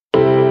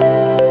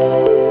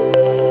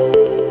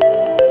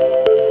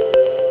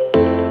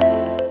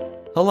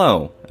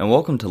Hello, and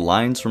welcome to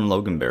Lines from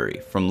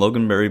Loganberry from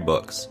Loganberry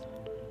Books.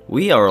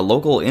 We are a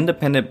local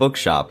independent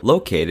bookshop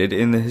located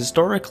in the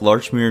historic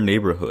Larchmere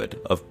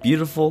neighborhood of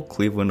beautiful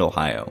Cleveland,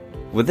 Ohio.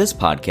 With this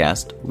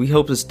podcast, we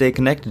hope to stay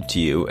connected to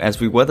you as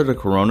we weather the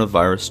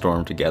coronavirus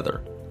storm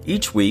together.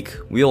 Each week,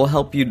 we will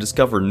help you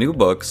discover new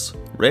books,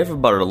 rave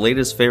about our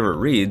latest favorite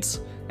reads,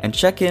 and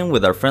check in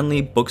with our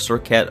friendly bookstore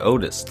cat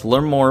Otis to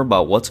learn more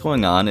about what's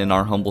going on in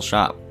our humble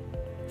shop.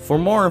 For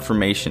more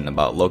information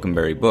about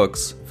Loganberry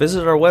Books,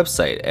 visit our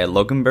website at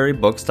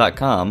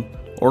loganberrybooks.com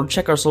or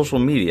check our social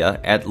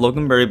media at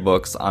Loganberry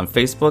Books on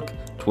Facebook,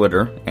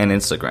 Twitter, and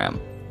Instagram.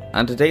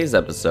 On today's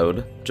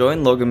episode,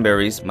 join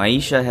Loganberry's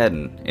Maisha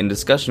Hedden in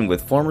discussion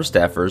with former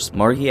staffers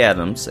Margie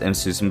Adams and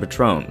Susan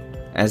Petrone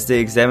as they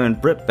examine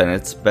Britt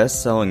Bennett's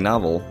best-selling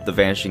novel, The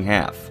Vanishing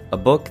Half, a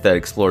book that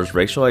explores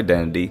racial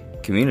identity,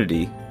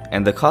 community,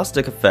 and the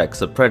caustic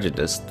effects of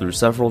prejudice through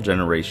several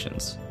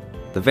generations.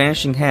 The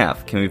Vanishing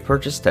Half can be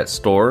purchased at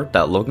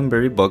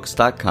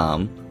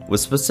store.loganberrybooks.com with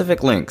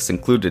specific links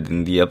included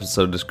in the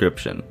episode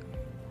description.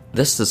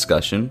 This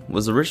discussion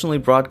was originally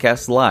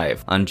broadcast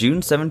live on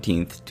June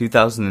 17,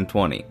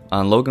 2020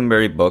 on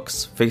Loganberry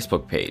Books'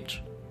 Facebook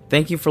page.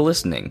 Thank you for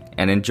listening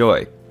and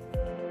enjoy.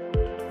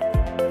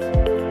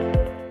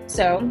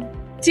 So,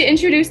 to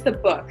introduce the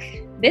book,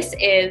 this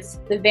is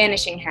The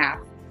Vanishing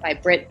Half by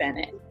Britt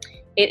Bennett.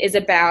 It is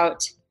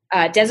about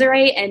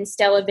Desiree and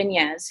Stella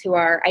Vignez, who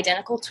are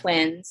identical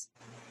twins,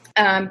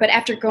 but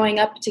after growing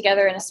up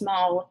together in a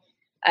small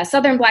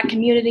Southern Black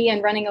community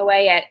and running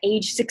away at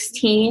age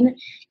 16,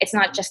 it's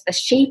not just the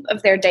shape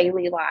of their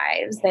daily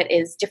lives that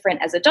is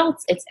different as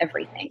adults, it's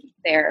everything.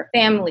 Their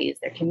families,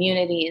 their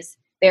communities,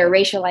 their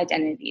racial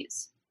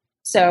identities.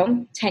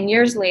 So, 10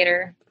 years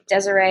later,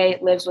 Desiree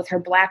lives with her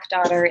Black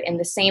daughter in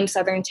the same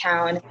Southern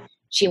town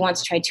she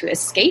once tried to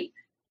escape,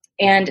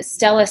 and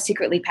Stella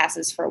secretly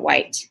passes for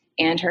white,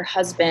 and her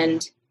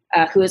husband,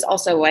 who is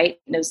also white,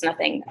 knows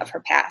nothing of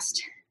her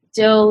past.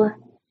 Still,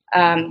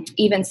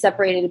 even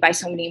separated by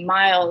so many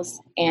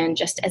miles and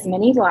just as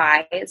many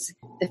lies,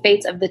 the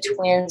fates of the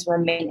twins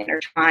remain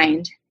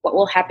intertwined. What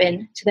will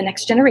happen to the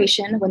next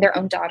generation when their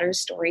own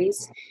daughter's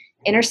stories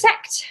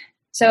intersect?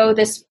 So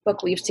this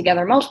book weaves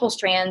together multiple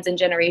strands and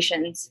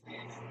generations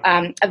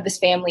of this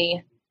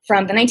family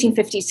from the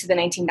 1950s to the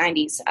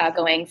 1990s,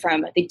 going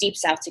from the Deep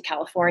South to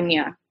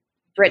California.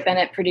 Britt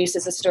Bennett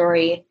produces a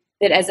story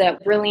that as a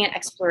brilliant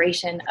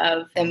exploration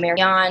of the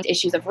beyond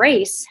issues of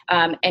race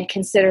and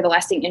consider the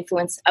lasting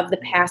influence of the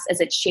past as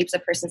it shapes a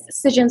person's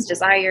decisions,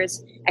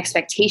 desires,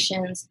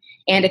 expectations,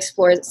 and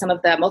explores some of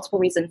the multiple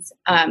reasons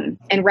and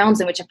realms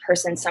in which a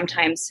person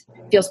sometimes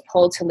feels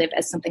pulled to live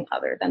as something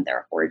other than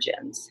their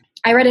origins.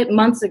 I read it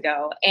months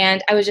ago,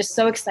 and I was just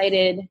so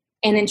excited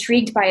and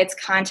intrigued by its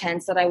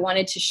contents that I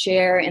wanted to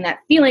share in that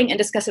feeling and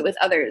discuss it with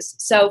others.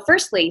 So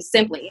firstly,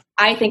 simply,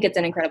 I think it's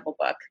an incredible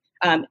book.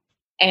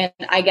 And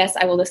I guess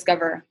I will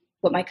discover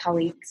what my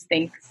colleagues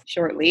think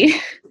shortly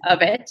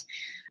of it.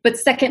 But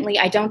secondly,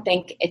 I don't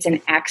think it's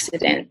an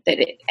accident that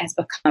it has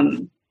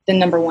become the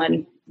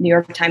 #1 New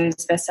York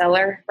Times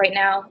bestseller right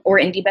now, or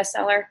indie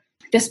bestseller.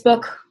 This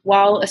book,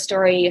 while a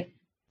story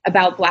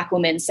about Black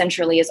women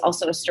centrally, is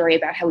also a story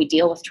about how we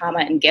deal with trauma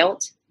and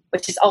guilt,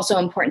 which is also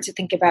important to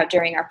think about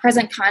during our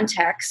present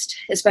context,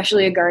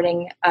 especially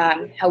regarding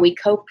how we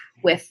cope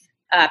with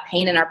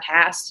pain in our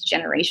past,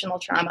 generational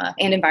trauma,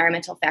 and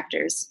environmental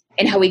factors,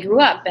 and how we grew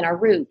up and our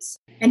roots,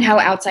 and how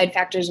outside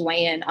factors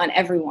weigh in on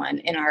everyone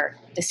in our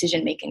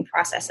decision-making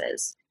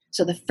processes.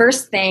 So the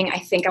first thing I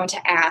think I want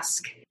to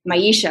ask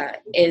Maisha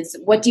is,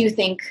 what do you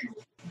think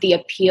the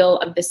appeal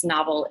of this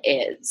novel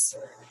is?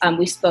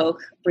 We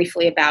spoke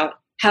briefly about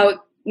how it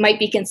might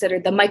be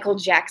considered the Michael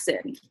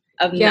Jackson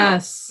of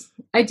Yes,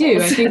 I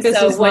do. I think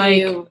this is what do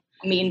you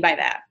mean by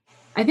that?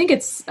 I think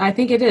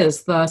it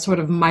is the sort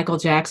of Michael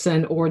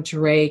Jackson or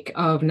Drake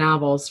of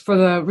novels, for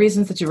the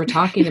reasons that you were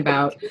talking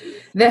about,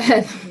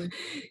 that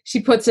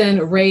she puts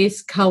in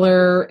race,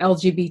 color,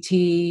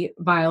 LGBT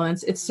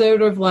violence. It's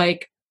sort of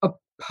like a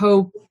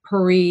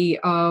potpourri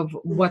of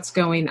what's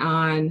going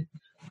on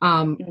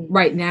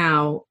right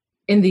now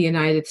in the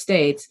United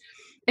States.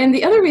 And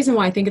the other reason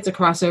why I think it's a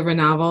crossover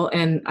novel,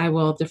 and I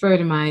will defer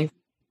to my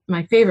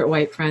favorite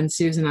white friend,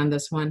 Susan, on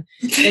this one,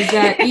 is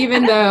that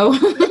even though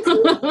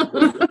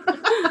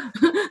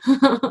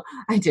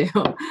I do,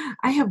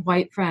 I have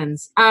white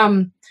friends,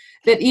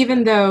 that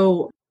even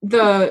though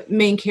the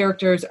main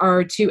characters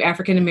are two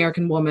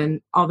African-American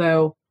women,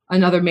 although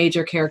another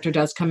major character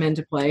does come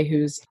into play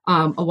who's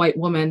a white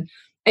woman,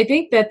 I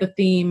think that the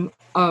theme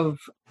of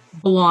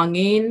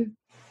belonging,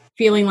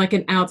 feeling like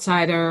an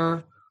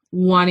outsider,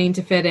 wanting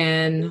to fit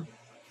in,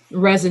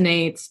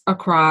 resonates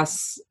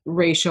across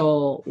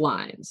racial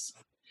lines.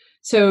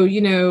 So,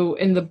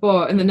 in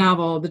the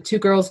novel, the two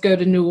girls go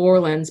to New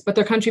Orleans, but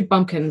they're country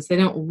bumpkins. They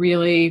don't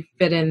really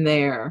fit in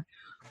there.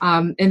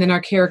 And then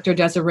our character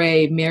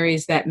Desiree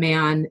marries that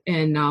man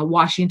in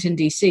Washington,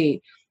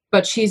 D.C.,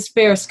 but she's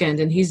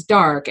fair-skinned and he's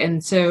dark.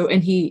 And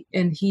he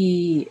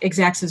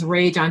exacts his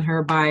rage on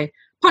her by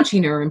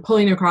punching her and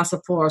pulling her across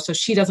the floor. So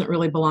she doesn't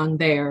really belong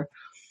there.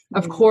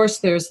 Of course,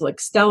 there's like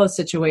Stella's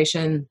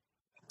situation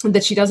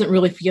that she doesn't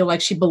really feel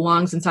like she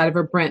belongs inside of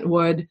her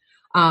Brentwood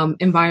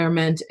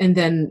environment. And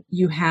then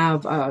you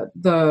have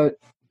the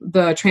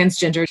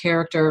transgender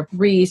character,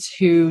 Reese,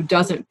 who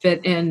doesn't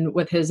fit in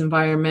with his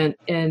environment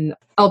in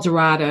El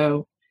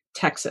Dorado,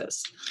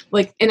 Texas.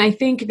 Like, and I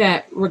think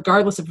that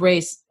regardless of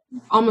race,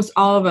 almost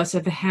all of us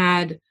have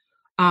had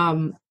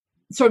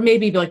sort of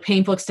maybe like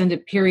painful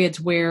extended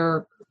periods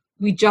where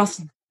we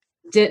just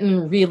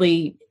didn't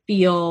really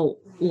feel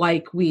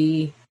like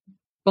we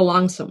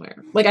belong somewhere.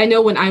 Like, I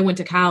know when I went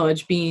to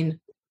college, being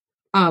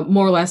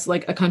more or less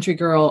like a country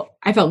girl,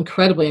 I felt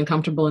incredibly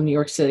uncomfortable in New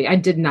York City. I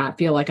did not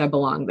feel like I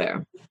belonged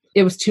there.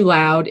 It was too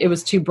loud, it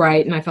was too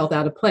bright, and I felt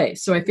out of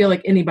place. So I feel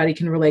like anybody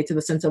can relate to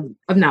the sense of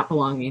not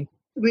belonging.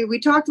 We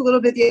talked a little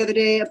bit the other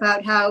day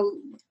about how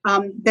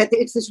that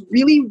it's this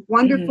really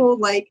wonderful,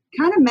 like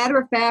kind of matter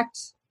of fact,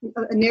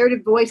 a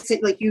narrative voice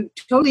that like you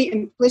totally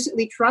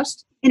implicitly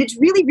trust, and it's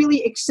really,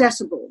 really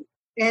accessible.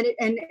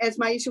 And as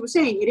Maisha was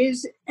saying, it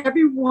is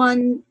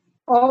everyone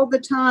all the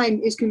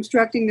time is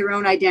constructing their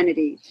own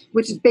identity,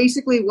 which is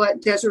basically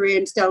what Desiree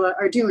and Stella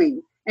are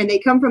doing. And they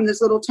come from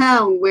this little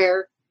town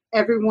where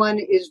everyone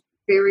is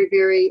very,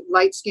 very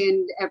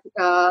light-skinned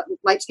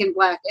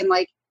black. And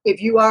like,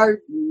 if you are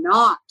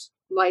not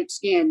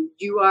light-skinned,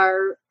 you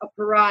are a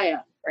pariah.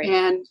 Right.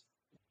 And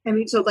I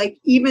mean, so like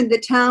even the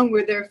town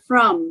where they're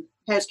from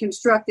has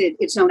constructed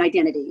its own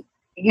identity.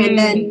 And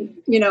then,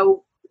 you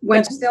know,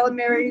 when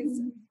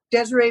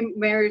Desiree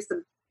marries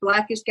the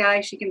blackest guy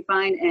she can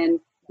find, and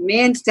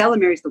man, Stella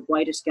marries the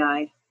whitest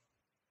guy.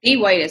 The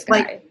whitest guy.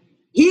 Like,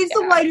 he's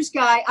the whitest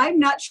guy. I'm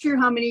not sure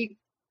how many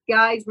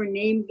guys were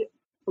named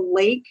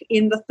Blake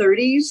in the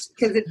 30s,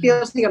 because it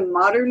feels like a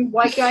modern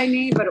white guy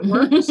name, but it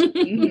works.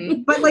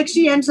 But like,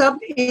 she ends up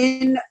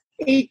in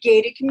a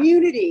gated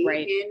community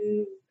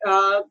in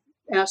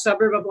a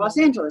suburb of Los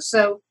Angeles.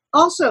 So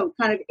also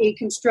kind of a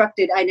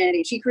constructed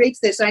identity. She creates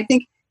this. And I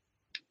think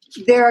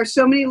there are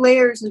so many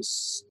layers and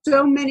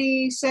so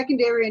many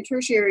secondary and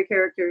tertiary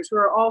characters who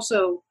are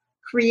also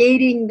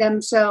creating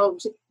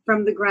themselves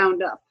from the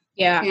ground up.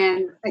 Yeah.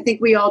 And I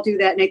think we all do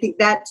that. And I think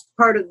that's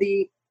part of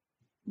the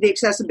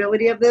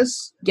accessibility of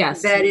this.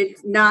 Yes. That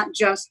it's not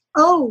just,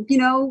 oh, you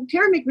know,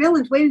 Terry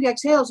McMillan's Waiting to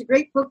Exhale is a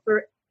great book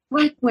for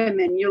black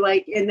women. You're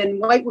like, and then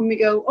white women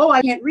go, oh,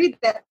 I can't read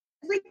that.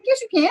 It's like,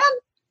 yes, you can.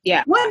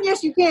 Yeah. One,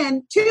 yes, you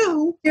can.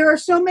 Two, there are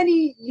so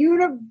many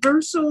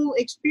universal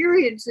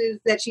experiences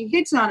that she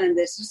hits on in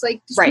this. It's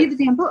like, just read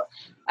the damn book.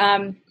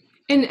 And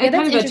kind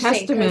of a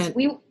testament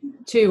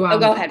to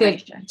go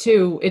ahead,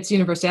 to its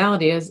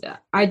universality is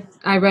I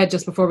read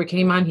just before we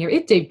came on here,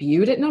 it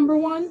debuted at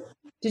 #1.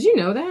 Did you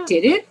know that?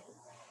 Did it?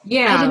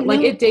 Yeah, like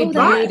it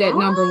debuted at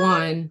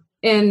 #1.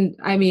 And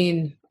I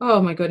mean,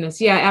 oh my goodness.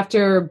 Yeah,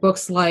 after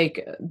books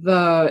like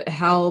The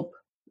Help,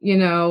 you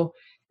know,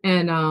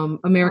 and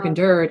American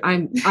Dirt,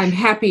 I'm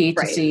happy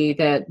to see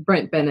that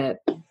Brent Bennett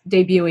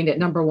debuting at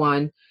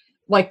 #1,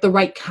 like the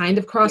right kind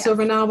of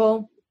crossover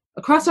novel.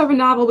 A crossover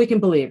novel we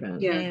can believe in.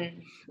 Yeah.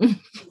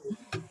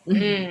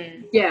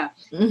 Yeah.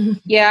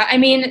 Yeah. I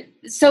mean,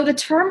 so the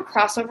term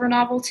crossover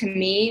novel to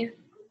me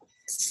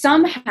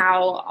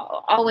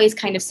somehow always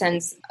kind of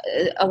sends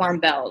alarm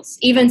bells,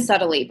 even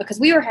subtly, because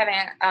we were having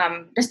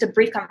just a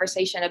brief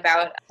conversation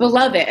about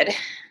Beloved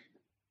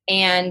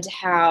and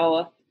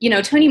how, you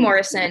know, Toni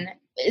Morrison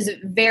is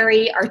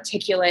very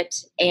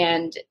articulate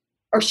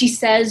or she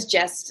says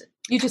just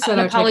you just said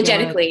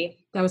unapologetically.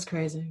 That was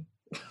crazy.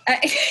 No,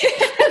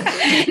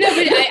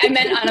 but I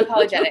meant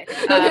unapologetic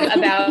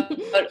about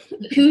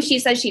who she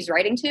says she's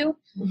writing to.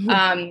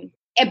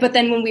 But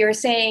then when we were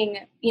saying,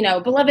 you know,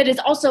 Beloved is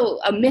also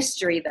a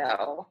mystery,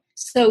 though.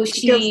 So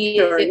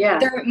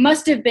there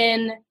must have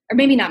been, or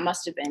maybe not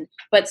must have been,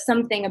 but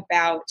something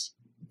about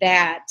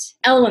that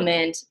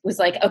element was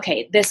like,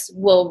 okay, this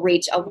will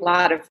reach a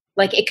lot of,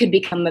 like, it could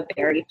become a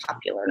very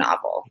popular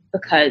novel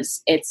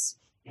because it's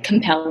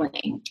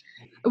compelling.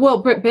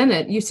 Well, Britt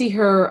Bennett, you see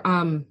her,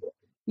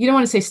 you don't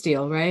want to say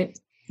steal, right?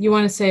 You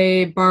want to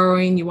say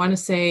borrowing, you want to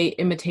say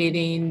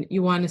imitating,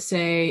 you want to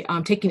say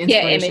taking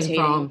inspiration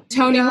from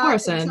Toni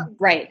Morrison.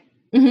 Right.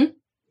 Mm-hmm.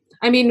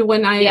 I mean,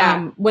 when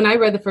I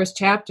read the first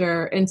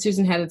chapter and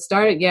Susan hadn't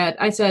started yet,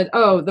 I said,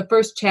 oh, the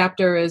first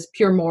chapter is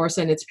pure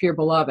Morrison, it's pure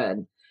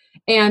Beloved.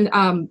 And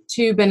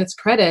to Bennett's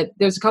credit,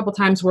 there's a couple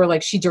times where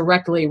like she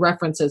directly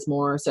references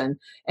Morrison.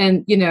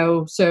 And, you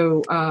know,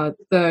 so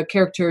the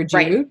character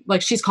Jude,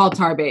 like she's called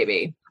Tar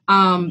Baby.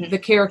 The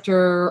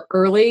character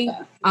Early,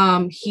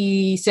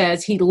 he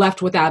says he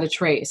left without a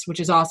trace,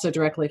 which is also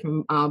directly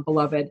from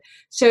Beloved.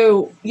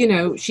 So, you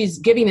know, she's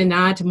giving a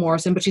nod to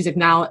Morrison, but she's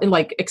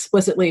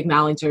explicitly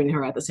acknowledging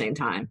her at the same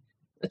time.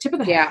 The tip of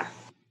the hat.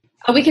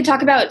 Yeah. We could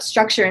talk about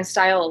structure and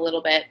style a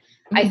little bit.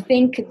 Mm-hmm. I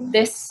think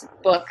this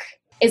book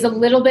is a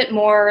little bit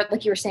more,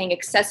 like you were saying,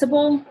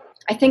 accessible.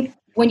 I think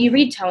when you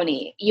read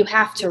Toni, you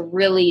have to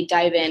really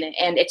dive in,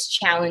 and it's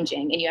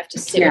challenging, and you have to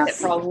sit with it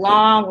for a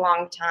long,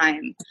 long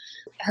time.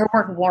 Her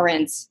work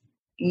warrants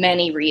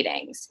many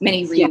readings,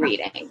 many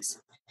rereadings.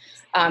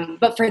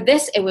 But for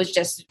this, it was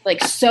just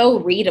like so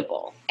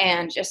readable,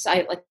 and just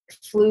I like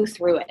flew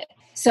through it.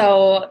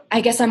 So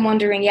I guess I'm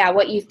wondering,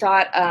 what you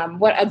thought,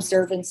 what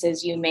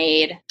observances you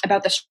made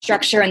about the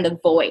structure and the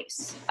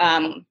voice.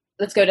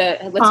 Let's go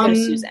to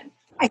Susan.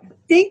 I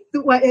think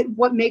that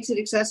what makes it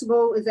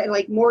accessible is that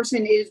like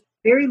Morrison is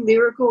very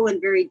lyrical and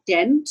very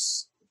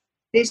dense.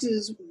 This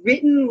is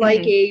written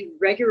like a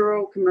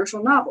regular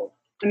commercial novel.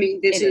 I mean,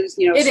 this is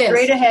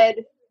straight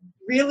ahead.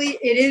 Really,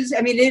 it is.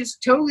 I mean, it is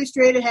totally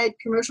straight ahead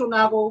commercial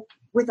novel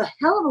with a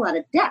hell of a lot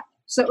of depth.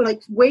 So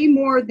like way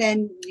more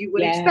than you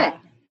would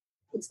expect.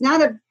 It's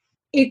not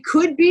it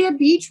could be a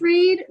beach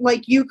read.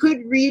 Like you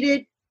could read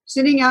it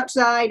sitting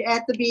outside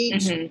at the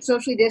beach,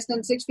 socially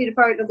distanced, 6 feet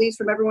apart, at least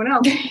from everyone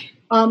else.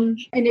 And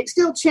it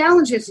still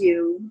challenges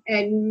you,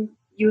 and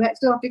you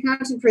still have to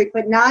concentrate,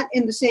 but not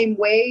in the same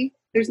way.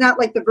 There's not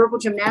like the verbal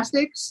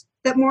gymnastics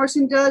that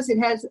Morrison does. It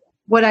has,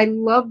 what I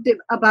loved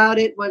about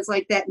it was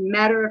like that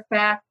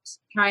matter-of-fact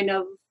kind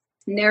of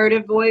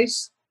narrative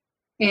voice.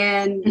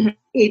 And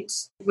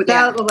it's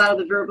without a lot of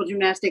the verbal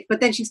gymnastics, but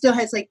then she still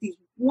has like these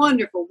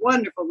wonderful,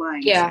 wonderful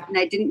lines. Yeah. And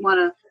I didn't want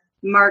to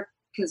mark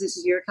because this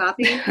is your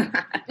copy. And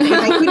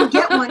I couldn't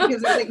get one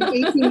because there's like an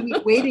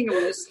 18-week waiting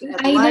list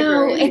at the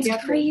library. I know,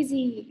 it's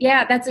crazy.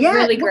 Yeah, that's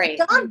really great.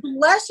 God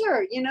bless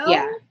her,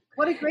 Yeah.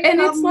 What a great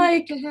and it's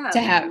like to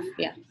have.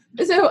 Yeah.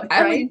 So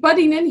I'm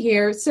butting in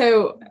here.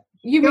 So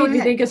you made me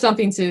think of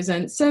something,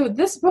 Susan. So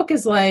this book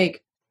is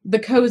like the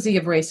cozy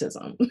of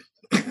racism.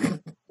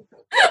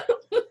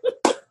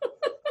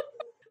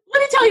 Let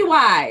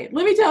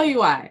me tell you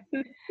why.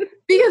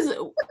 Because,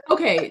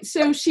 okay,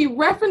 so she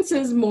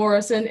references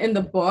Morrison in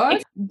the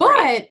book,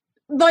 but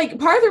like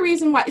part of the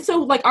reason why, so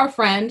like our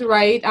friend,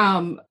 right,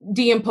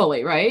 D.M.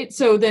 Pulley, right?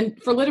 So then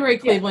for Literary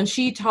Cleveland,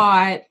 she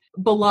taught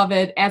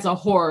Beloved as a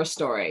horror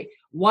story.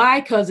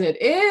 Why? Because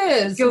it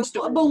is.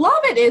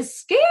 Beloved is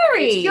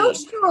scary. It's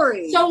ghost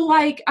story. So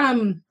like,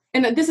 and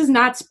this is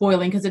not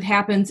spoiling because it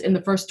happens in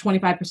the first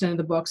 25% of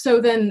the book. So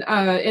then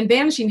in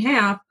Vanishing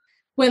Half,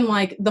 when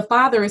like the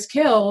father is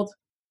killed,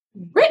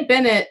 Britt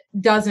Bennett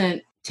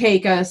doesn't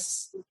take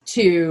us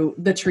to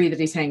the tree that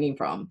he's hanging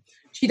from.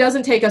 She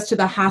doesn't take us to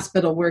the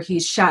hospital where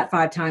he's shot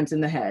 5 times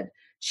in the head.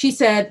 She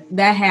said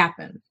that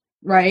happened,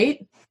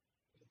 right?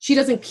 She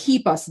doesn't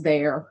keep us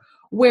there.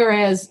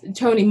 Whereas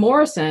Toni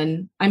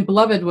Morrison,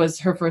 Beloved was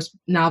her first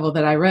novel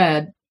that I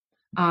read.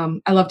 I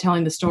love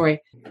telling the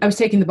story. I was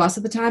taking the bus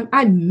at the time.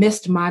 I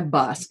missed my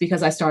bus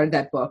because I started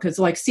that book. It's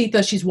like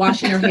Sita, she's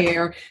washing her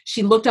hair.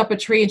 She looked up a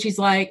tree and she's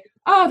like,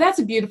 oh, that's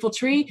a beautiful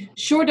tree.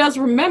 Sure does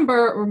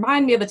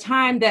remind me of the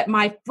time that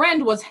my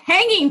friend was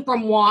hanging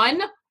from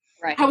one.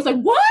 Right. I was like,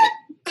 what?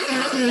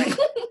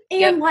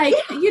 And like,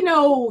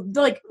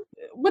 like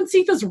when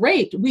Sita's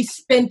raped, we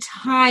spend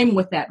time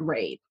with that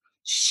rape.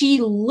 She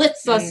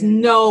lets us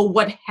know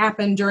what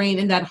happened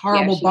in that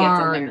horrible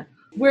barn.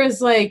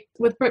 Whereas like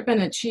with Britt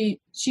Bennett, she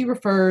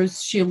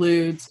refers, she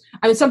alludes.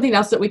 I mean, something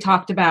else that we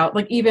talked about,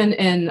 like even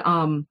in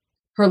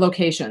her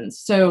locations.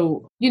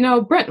 So,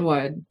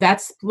 Brentwood,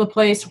 that's the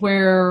place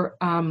where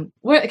can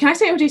I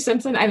say O.J.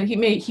 Simpson?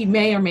 He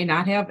may or may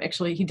not have.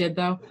 Actually, he did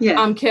though.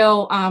 Yeah.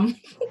 Kill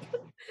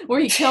where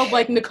he killed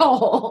like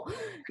Nicole.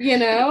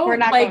 We're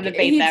not like, going to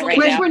debate that right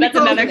now. That's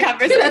another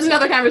conversation. That's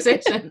another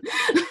conversation.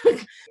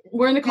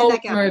 Where Nicole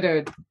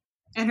murdered.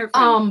 And her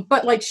friend.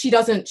 But like she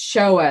doesn't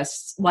show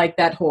us like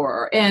that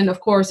horror. And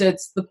of course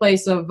it's the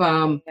place of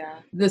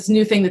this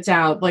new thing that's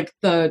out, like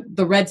the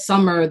Red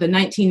Summer, the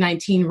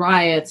 1919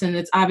 riots, and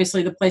it's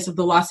obviously the place of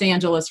the Los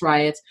Angeles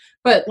riots.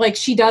 But like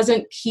she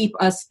doesn't keep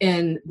us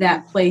in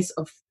that place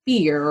of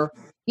fear,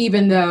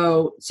 even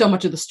though so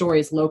much of the story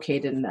is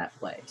located in that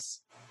place.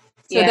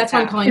 So that's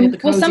why I'm calling it the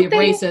cozy of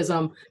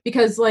racism,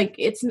 because like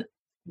it's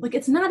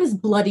not as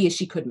bloody as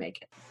she could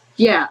make it.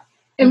 Yeah.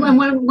 And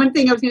one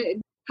thing I was going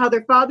to, how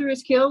their father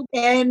is killed,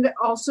 and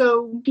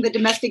also the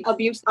domestic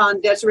abuse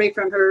on Desiree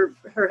from her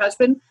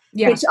husband.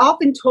 Yeah. It's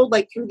often told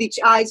like through the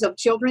eyes of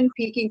children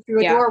peeking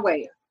through a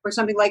doorway or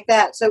something like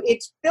that. So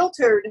it's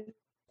filtered.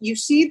 You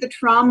see the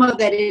trauma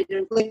that it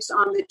inflicts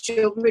on the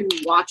children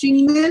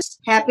watching this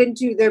happen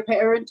to their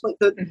parents. Like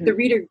the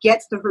reader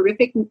gets the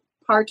horrific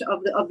part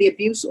of the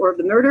abuse or of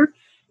the murder.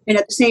 And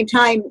at the same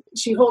time,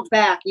 she holds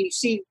back. You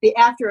see the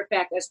after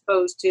effect as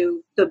opposed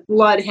to the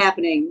blood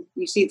happening.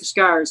 You see the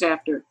scars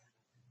after.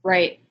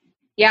 Right.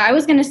 Yeah, I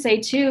was going to say,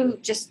 too,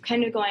 just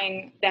kind of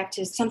going back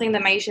to something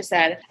that Maisha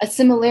said, a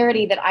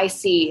similarity that I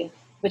see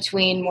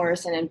between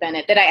Morrison and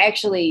Bennett that I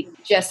actually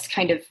just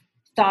kind of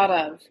thought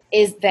of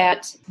is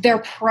that their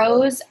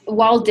prose,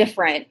 while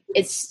different,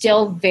 is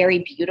still very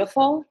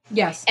beautiful.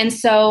 Yes. And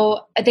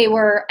so they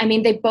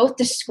both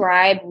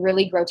describe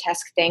really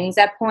grotesque things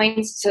at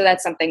points. So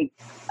that's something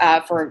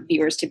for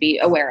viewers to be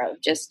aware of.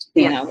 Just,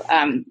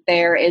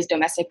 there is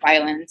domestic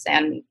violence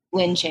and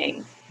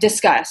lynching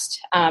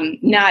discussed,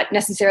 not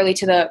necessarily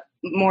to the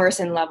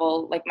Morrison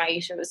level, like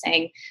Maisha was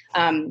saying.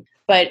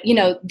 But,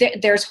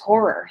 there's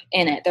horror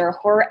in it. There are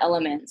horror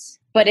elements.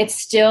 But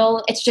it's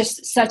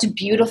just such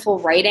beautiful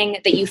writing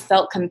that you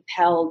felt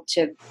compelled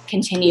to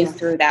continue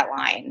through that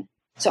line.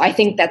 So I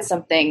think that's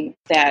something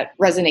that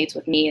resonates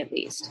with me, at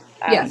least,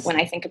 Yes. when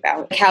I think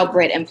about how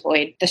Britt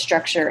employed the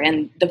structure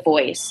and the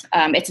voice.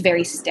 It's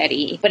very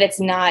steady, but it's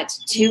not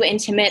too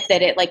intimate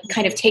that it like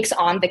kind of takes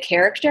on the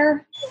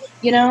character,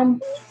 you know?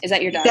 Is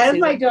that your dog? That is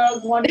Susan? my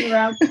dog wandering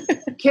around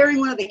carrying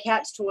one of the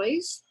cat's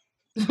toys.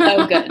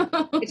 Oh, good.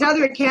 It's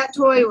either a cat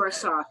toy or a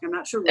sock. I'm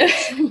not sure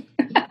which.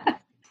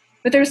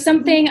 But there's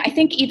something, I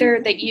think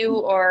either that you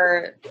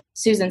or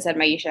Susan said,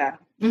 Maisha,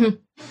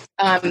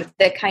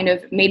 that kind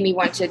of made me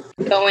want to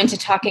go into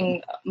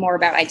talking more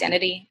about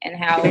identity and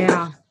how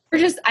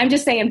I'm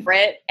just saying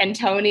Britt and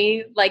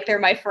Tony, like they're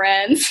my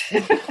friends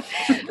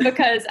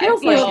because I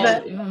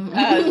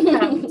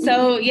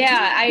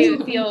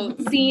feel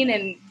seen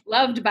and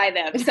loved by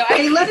them. So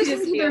I let us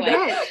just into feel their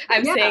like bed.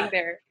 I'm saying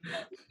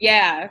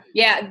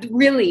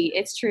really,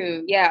 it's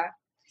true. Yeah.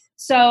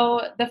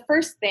 So the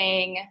first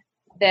thing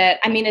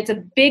it's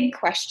a big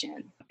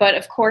question, but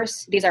of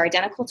course these are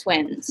identical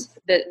twins.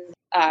 The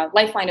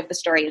lifeline of the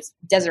story is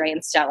Desiree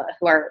and Stella,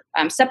 who are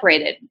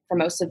separated for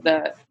most of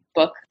the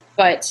book,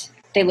 but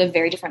they live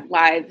very different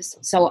lives.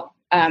 So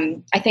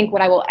I think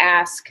what I will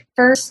ask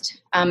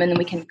first, and then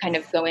we can kind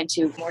of go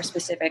into more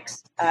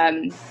specifics,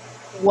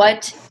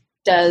 what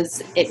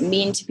does it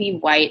mean to be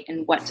white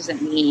and what does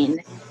it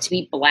mean to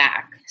be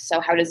black?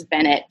 So how does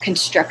Bennett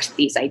construct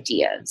these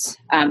ideas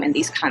and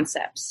these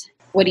concepts?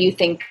 What do you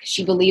think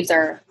she believes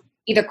are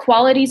either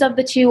qualities of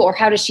the two, or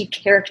how does she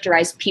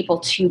characterize people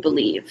to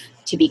believe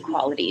to be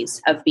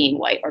qualities of being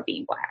white or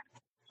being black?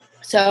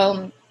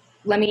 So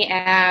let me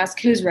ask,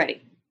 who's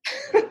ready?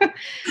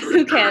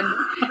 Who can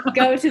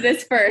go to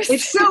this first?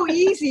 It's so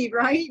easy,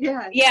 right?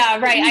 Yeah. Yeah,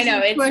 right. I know.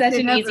 It's such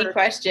an ever. easy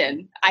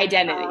question.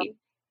 Identity.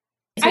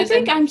 I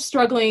think I'm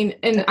struggling,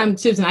 and I'm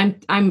Susan.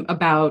 I'm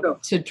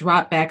about to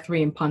drop back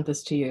 3 and punt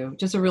this to you.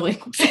 Just a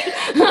really.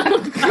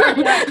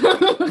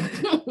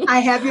 I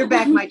have your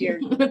back, my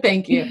dear.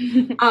 Thank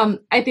you.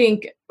 I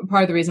think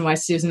part of the reason why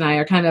Susan and I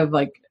are kind of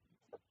like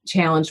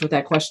challenged with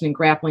that question and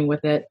grappling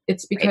with it,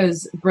 it's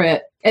because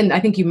Britt, and I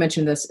think you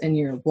mentioned this in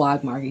your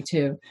blog, Margie,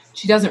 too.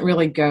 She doesn't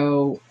really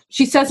go.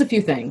 She says a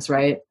few things,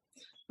 right?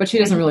 But she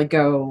doesn't really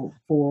go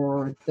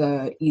for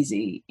the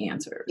easy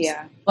answers.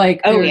 Yeah.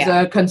 Like there's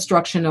a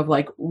construction of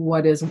like,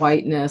 what is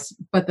whiteness?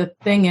 But the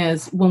thing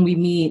is, when we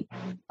meet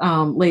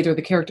later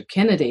the character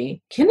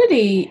Kennedy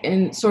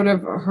in sort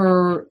of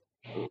her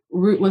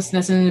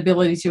rootlessness and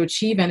inability to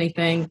achieve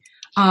anything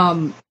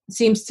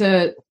seems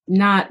to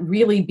not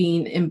really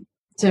being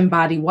to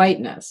embody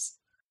whiteness.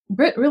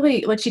 Britt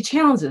really, like, she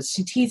challenges,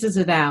 she teases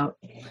it out.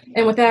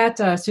 And with that,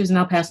 Susan,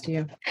 I'll pass to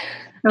you.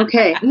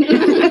 Okay. And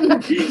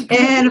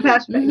a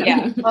pass back.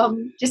 Yeah.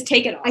 Just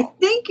take it all. I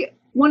think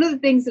one of the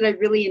things that I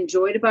really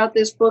enjoyed about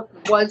this book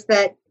was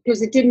that,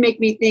 because it did make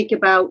me think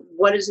about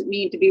what does it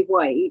mean to be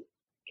white,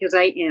 because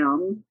I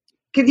am.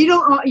 Because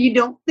you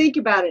don't think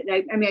about it.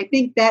 I mean, I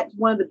think that's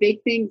one of the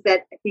big things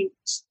that I think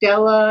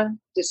Stella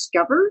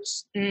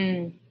discovers,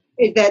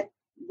 is that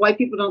white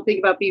people don't think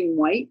about being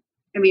white.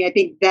 I mean, I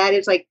think that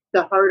is like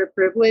the heart of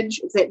privilege,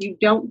 is that you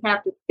don't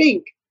have to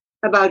think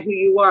about who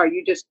you are.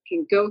 You just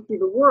can go through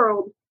the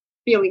world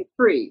feeling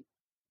free.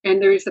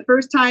 And there's the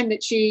first time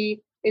that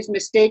she is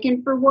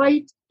mistaken for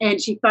white,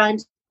 and she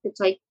finds it's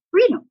like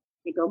freedom.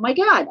 You go, oh my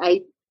God,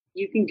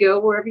 you can go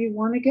wherever you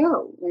want to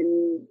go.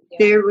 And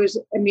there's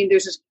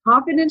this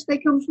confidence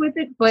that comes with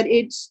it, but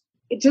it's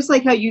just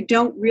like how you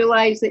don't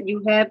realize that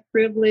you have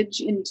privilege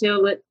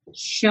until it's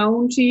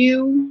shown to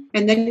you.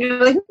 And then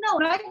you're like, no,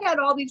 I had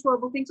all these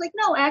horrible things. Like,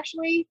 no,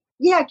 actually,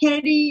 yeah,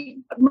 Kennedy,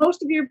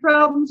 most of your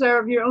problems are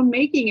of your own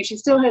making, and she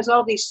still has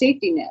all these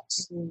safety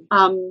nets.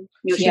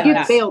 She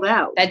gets bailed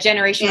out. That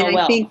generational and I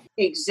wealth. think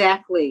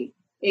exactly.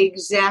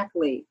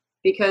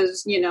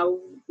 Because,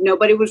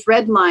 nobody was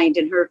redlined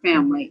in her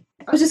family.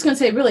 I was just going to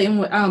say, really,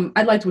 and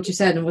I liked what you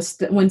said. And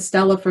when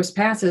Stella first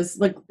passes,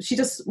 like, she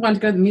just wanted to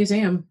go to the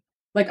museum,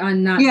 like,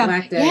 on Not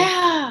Black Day.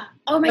 Yeah.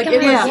 Oh my God.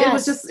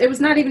 It was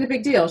not even a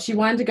big deal. She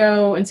wanted to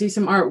go and see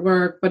some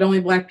artwork, but only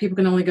Black people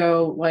can only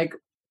go, like,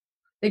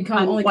 they can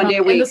come only one come day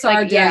a week. in the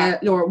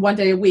Sargent or 1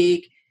 day a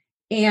week.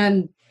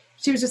 And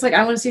she was just like,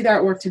 I want to see the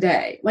artwork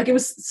today. Like, it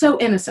was so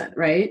innocent,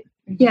 right?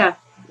 Yeah.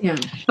 Yeah.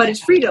 But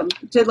it's freedom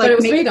to like. But it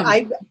was freedom.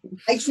 I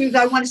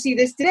want to see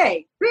this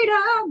today.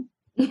 Freedom.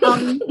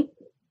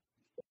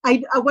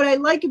 What I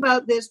like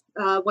about this,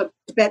 what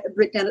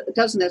Britt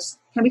does in this.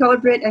 Can we call her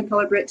Britt and call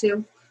her Britt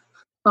too?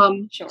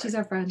 Sure. She's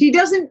our friend. She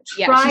doesn't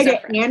try to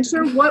friend.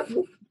 answer what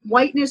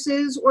whiteness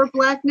is or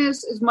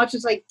blackness as much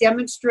as like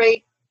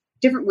demonstrate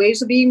different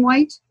ways of being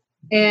white.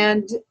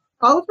 And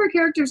all of her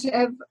characters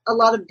have a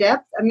lot of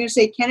depth. I'm going to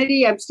say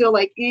Kennedy, I'm still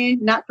like,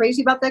 not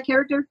crazy about that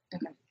character.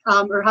 Okay.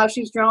 Or how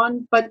she's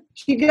drawn, but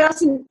she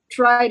doesn't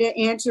try to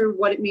answer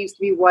what it means to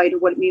be white or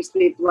what it means to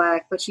be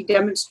black, but she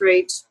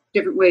demonstrates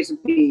different ways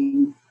of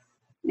being.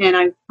 And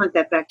I punt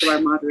that back to our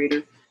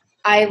moderator.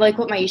 I like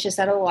what Maisha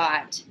said a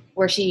lot,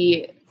 where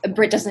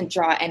Britt doesn't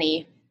draw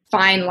any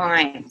fine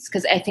lines,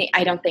 because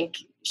I don't think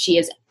she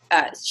has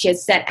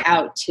set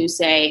out to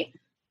say,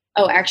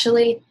 oh,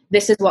 actually,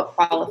 this is what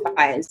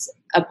qualifies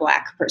a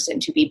Black person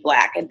to be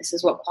Black, and this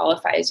is what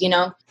qualifies,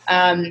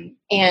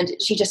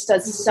 and she just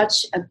does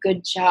such a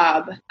good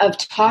job of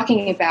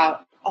talking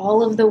about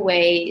all of the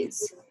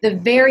ways, the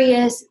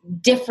various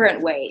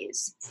different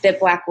ways that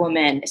Black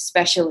women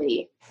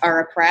especially are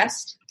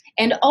oppressed.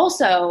 And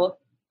also,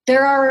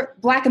 there are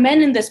Black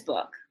men in this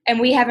book, and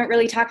we haven't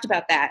really talked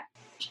about that.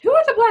 Who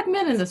are the Black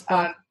men in this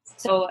book?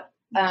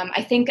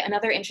 I think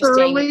another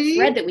interesting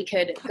thread that we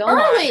could go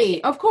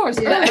on. Of course,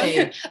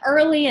 Early.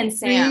 Early and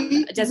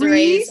Sam,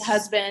 Desiree's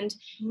husband.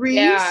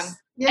 Reese.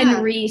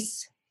 And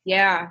Reese.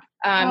 Yeah.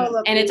 And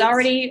Reese. it's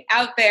already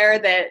out there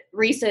that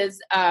Reese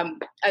is a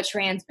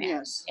trans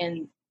man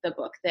in the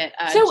book. That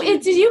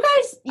did you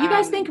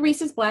guys think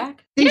Reese is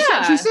Black?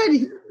 She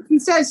said he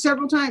says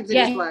several times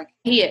that he's Black.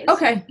 He is.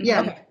 Okay.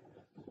 Yeah. Okay.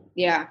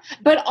 Yeah.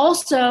 But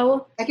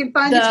also I can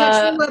find the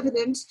textual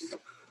evidence.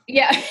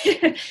 Yeah.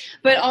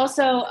 But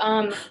also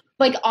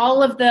like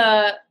all of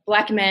the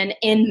Black men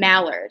in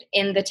Mallard,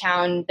 in the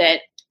town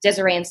that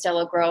Desiree and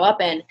Stella grow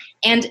up in.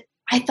 And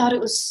I thought it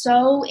was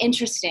so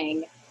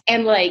interesting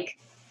and like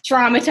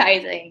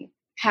traumatizing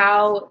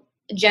how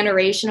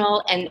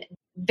generational and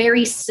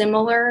very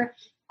similar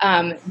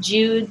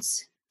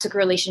Jude's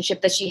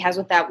relationship that she has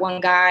with that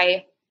one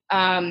guy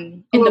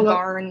in the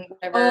barn,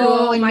 whatever.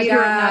 Oh my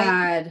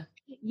God.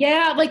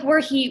 Yeah, like where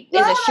he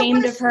is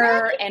ashamed of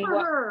her and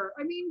what her.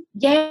 I mean,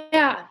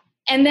 yeah.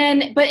 And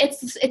then but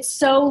it's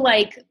so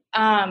like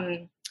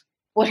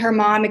what her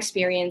mom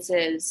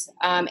experiences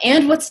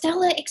and what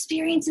Stella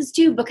experiences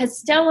too, because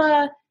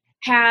Stella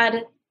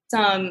had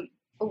some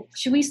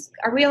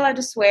are we allowed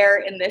to swear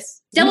in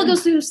this? Stella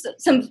goes through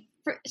some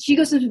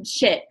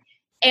shit.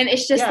 And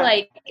it's just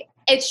like,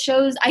 it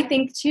shows, I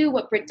think too,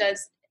 what Britt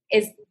does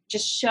is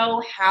just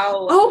show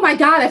how. Oh my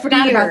God, I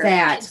forgot about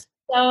that.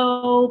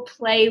 So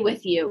play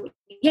with you.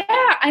 Yeah,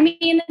 I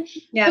mean,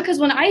 because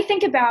when I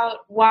think about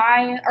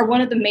why, or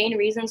one of the main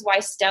reasons why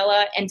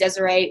Stella and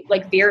Desiree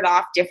like veered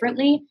off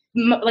differently,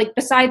 like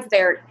besides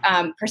their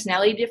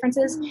personality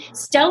differences,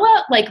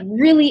 Stella like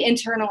really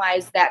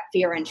internalized that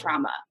fear and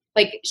trauma.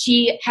 Like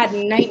she had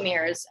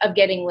nightmares of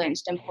getting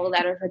lynched and pulled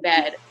out of her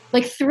bed,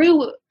 like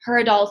through her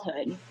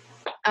adulthood.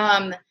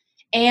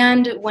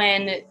 And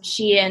when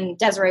she and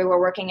Desiree were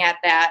working at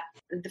that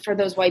for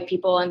those white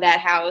people in that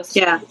house,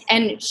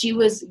 and she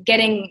was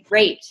getting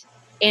raped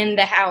in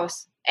the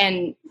house,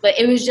 and but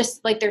it was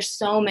just like there's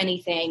so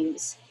many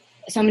things,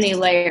 so many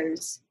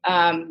layers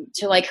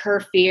to like her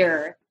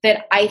fear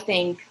that I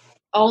think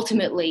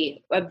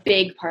ultimately a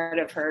big part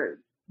of her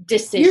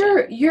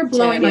decision. You're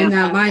blowing my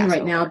mind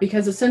right now,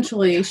 because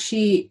essentially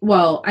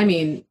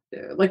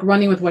like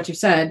running with what you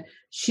said,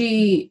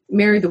 she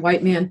married the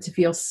white man to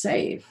feel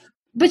safe.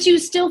 But she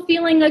was still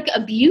feeling like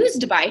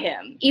abused by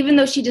him, even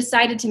though she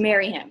decided to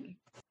marry him.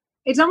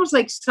 It's almost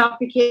like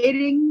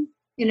suffocating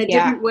in a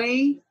different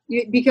way,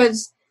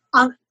 because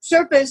on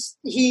surface,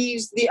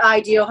 he's the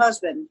ideal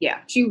husband. Yeah.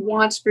 She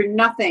wants for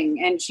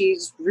nothing, and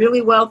she's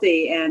really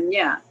wealthy, and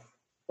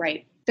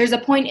Right. There's a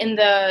point in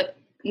the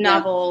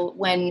novel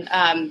when,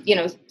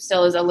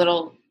 Stella's a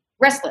little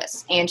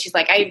restless, and she's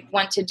like, I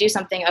want to do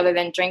something other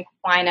than drink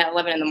wine at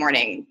 11 in the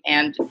morning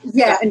and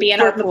be in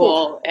our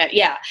pool.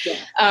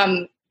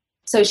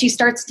 So she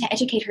starts to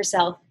educate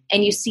herself,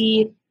 and you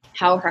see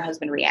how her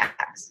husband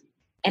reacts.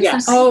 And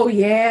that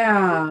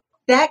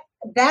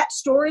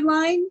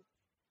storyline,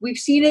 we've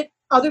seen it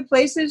other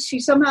places. She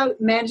somehow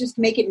manages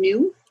to make it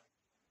new.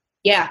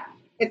 Yeah.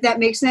 If that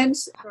makes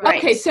sense. Right.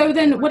 Okay, so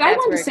then what I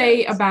wanted to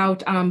say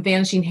about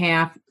Vanishing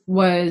Half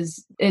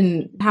was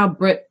in how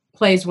Britt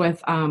plays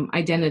with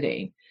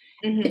identity.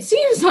 Mm-hmm. It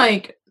seems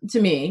like,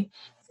 to me,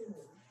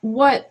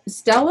 what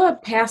Stella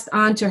passed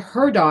on to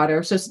her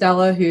daughter, so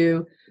Stella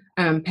who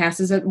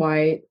passes at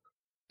White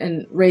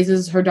and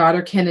raises her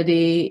daughter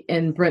Kennedy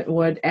in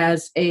Brentwood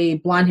as a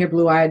blonde-haired,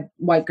 blue-eyed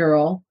white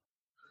girl,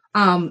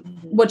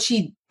 what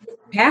she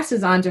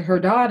passes on to her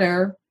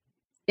daughter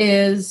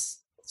is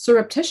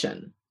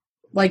surreptition,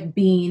 like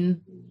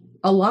being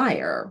a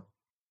liar.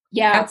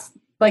 Yeah.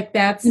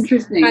 That's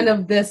interesting. Kind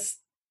of this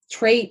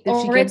trait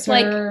that she gives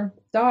her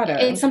daughter.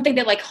 It's something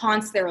that like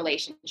haunts their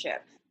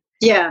relationship.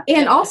 Yeah.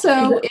 And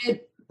also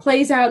it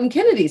plays out in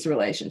Kennedy's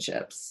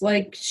relationships.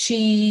 Like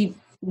she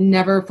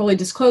never fully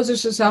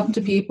discloses herself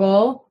to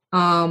people.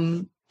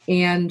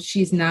 And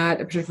she's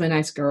not a particularly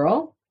nice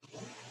girl.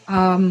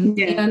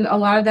 And a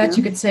lot of that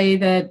you could say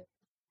that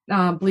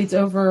bleeds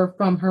over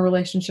from her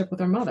relationship with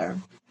her mother.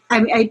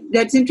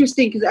 That's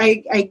interesting, because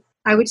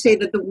I would say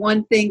that the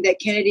one thing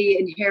that Kennedy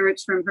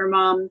inherits from her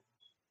mom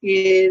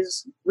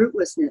is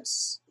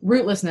rootlessness.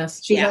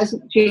 She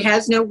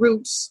has no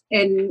roots,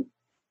 and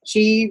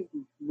she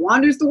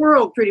wanders the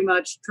world pretty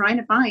much trying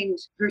to find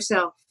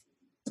herself,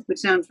 which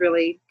sounds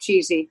really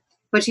cheesy,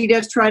 but she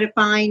does try to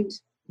find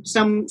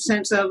some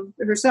sense of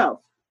herself.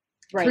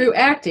 Right. Through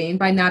acting,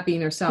 by not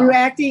being herself. Through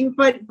acting,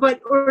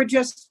 or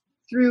just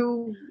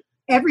through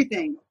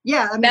everything.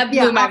 Yeah. I mean, that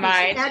blew my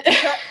mind.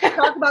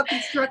 Talk about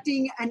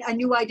constructing a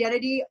new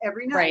identity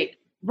every night. Right.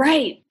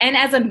 Right. And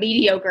as a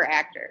mediocre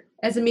actor.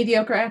 As a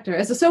mediocre actor,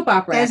 as a soap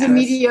opera As a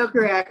actress.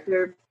 mediocre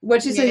actor.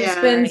 What she said, Yeah.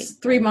 spends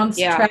 3 months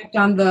Yeah. trapped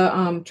on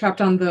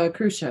the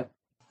cruise ship.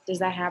 Does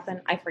that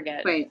happen? I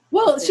forget. Wait.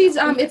 Well, she's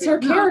it's her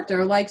No.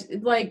 character, like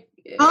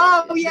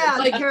Oh, yeah,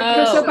 like the her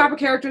character. soap opera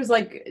character is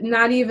like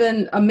not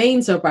even a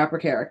main soap opera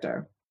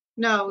character.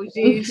 No,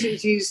 she's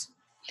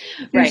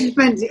Right. she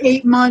spends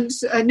 8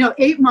 months.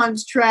 8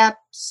 months trapped.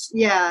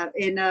 Yeah,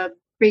 in a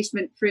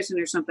basement prison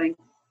or something.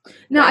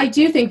 No, I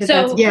do think that So-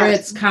 that's Yeah.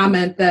 Brit's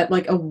comment that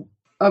like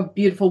a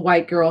beautiful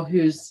white girl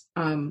who's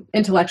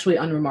intellectually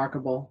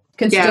unremarkable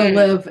can Yeah. still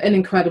live an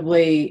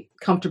incredibly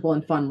comfortable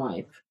and fun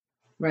life,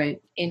 right?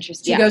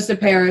 Interesting. She goes to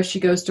Paris, she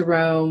goes to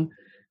Rome,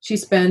 she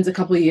spends a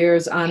couple of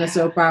years on Yeah. a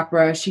soap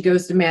opera, she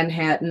goes to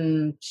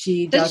Manhattan,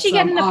 she Does does she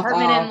get some an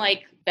apartment off, in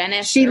like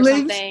Venice She or lives-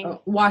 something?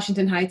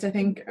 Washington Heights, I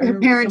think. Her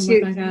or parents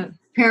something like that.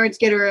 Parents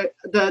get her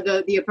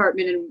the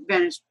apartment in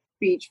Venice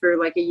Beach for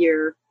like a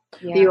year.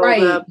 Yeah. The old,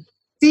 Right.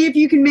 see if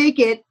you can make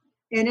it,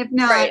 and if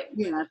not, Right.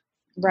 yeah,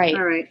 Right.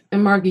 all right.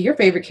 And Margie, your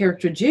favorite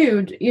character,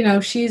 Jude,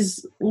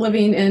 she's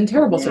living in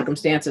terrible Yeah.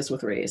 circumstances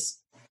with Reese,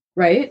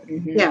 right?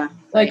 Mhm. Yeah,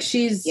 Like Right.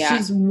 she's Yeah.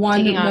 one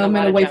Taking on a lot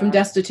moment of away from jobs.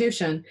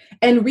 destitution,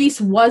 and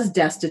Reese was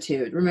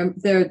destitute.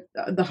 Remember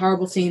the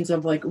horrible scenes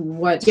of like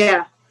what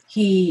yeah.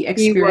 he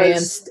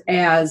experienced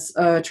as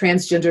a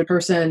transgender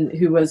person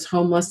who was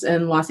homeless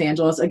in Los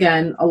Angeles.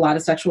 Again, a lot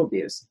of sexual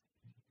abuse.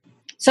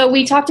 So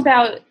we talked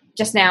about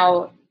just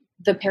now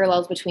the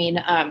parallels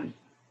between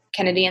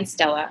Kennedy and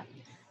Stella.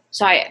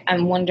 So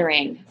I'm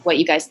wondering what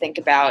you guys think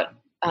about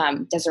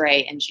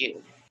Desiree and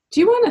Jude. Do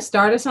you want to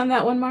start us on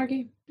that one,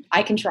 Margie?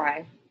 I can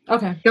try.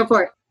 Okay. Go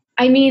for it.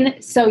 I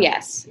mean, so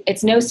yes,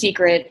 it's no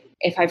secret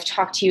if I've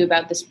talked to you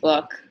about this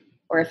book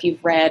or if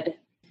you've read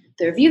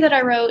the review that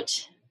I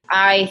wrote,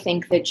 I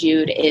think that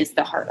Jude is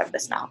the heart of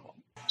this novel.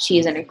 She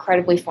is an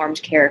incredibly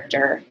formed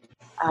character,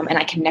 and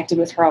I connected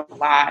with her a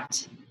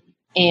lot.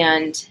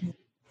 And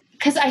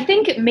because I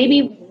think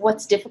maybe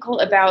what's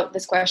difficult about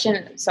this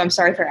question, so I'm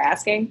sorry for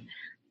asking,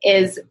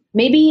 is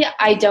maybe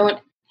I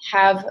don't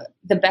have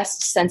the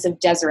best sense of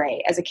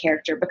Desiree as a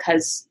character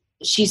because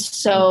she's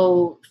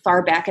so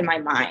far back in my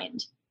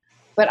mind.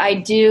 But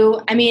I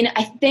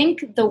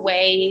think the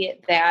way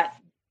that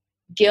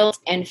guilt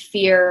and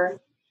fear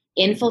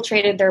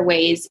infiltrated their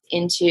ways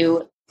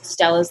into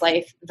Stella's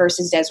life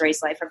versus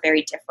Desiree's life are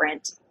very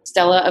different.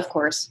 Stella, of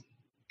course,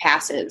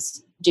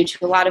 passes due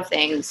to a lot of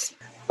things.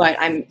 But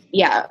I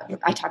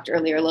talked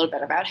earlier a little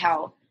bit about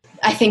how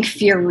I think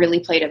fear really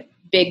played a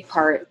big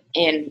part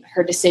in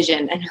her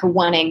decision and her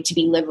wanting to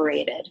be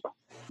liberated,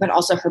 but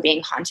also her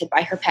being haunted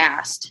by her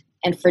past.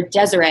 And for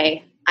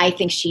Desiree, I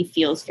think she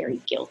feels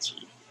very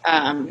guilty.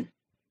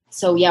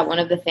 One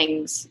of the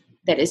things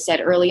that is said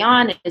early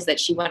on is that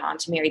she went on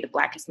to marry the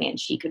blackest man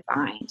she could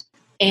find.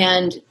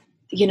 And,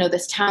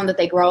 this town that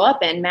they grow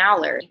up in,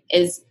 Mallard,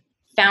 is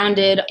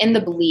founded in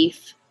the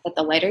belief that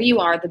the lighter you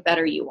are, the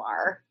better you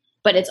are.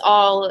 But it's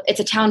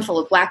a town full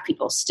of black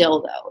people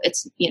still, though.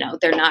 It's,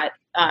 they're not,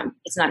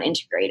 it's not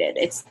integrated.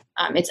 It's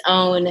its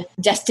own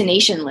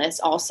destination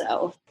list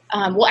also.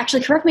 Well,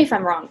 actually, correct me if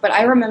I'm wrong, but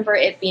I remember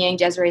it being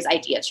Desiree's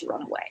idea to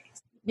run away.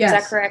 Yes.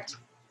 Is that correct?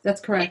 That's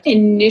correct.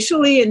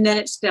 Initially, and then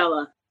it's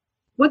Stella.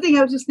 One thing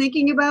I was just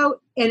thinking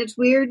about, and it's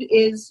weird,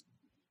 is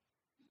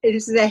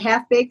this is a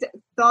half-baked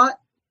thought,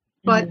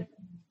 but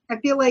I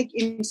feel like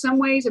in some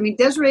ways,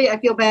 Desiree, I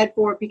feel bad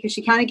for because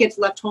she kind of gets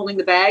left holding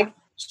the bag.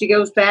 She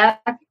goes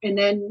back, and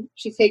then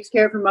she takes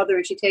care of her mother,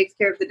 and she takes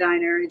care of the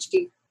diner, and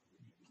she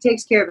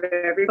takes care of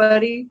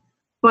everybody.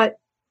 But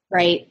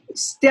Right.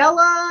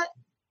 Stella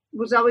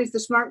was always the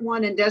smart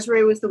one, and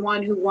Desiree was the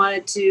one who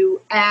wanted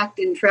to act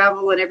and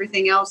travel and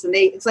everything else. And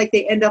it's like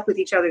they end up with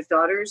each other's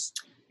daughters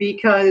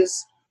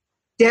because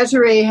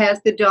Desiree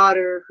has the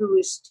daughter who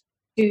is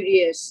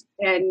studious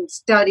and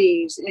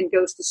studies and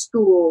goes to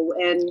school,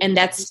 and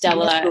that's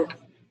Stella.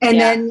 And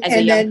Yeah, then as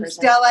a young person.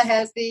 Stella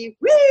has the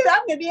woo,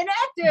 I'm gonna be an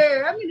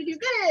actor, I'm gonna do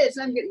this,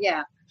 and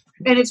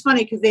it's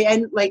funny because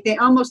they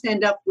almost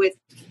end up with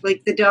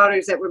like the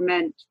daughters that were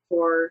meant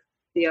for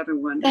the other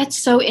one. That's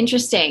so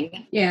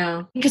interesting.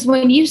 Yeah. Because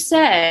when you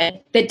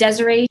said that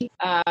Desiree,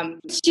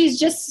 she's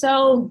just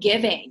so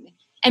giving.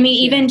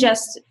 Even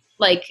just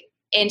like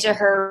into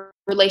her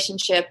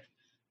relationship,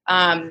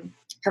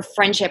 her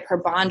friendship, her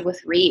bond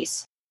with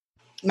Reese.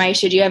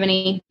 Maisha, do you have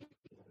any?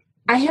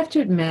 I have to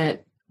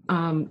admit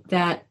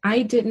that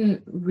I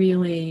didn't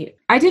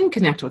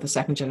connect with the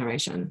second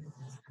generation.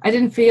 I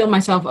didn't feel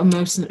myself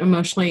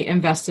emotionally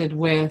invested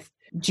with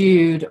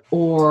Jude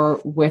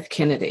or with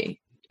Kennedy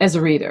as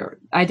a reader.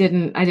 I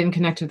didn't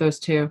connect to those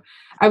two.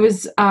 I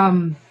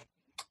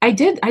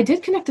did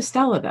connect to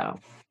Stella though.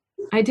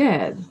 I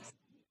did.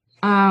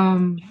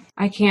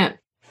 I can't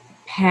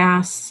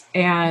pass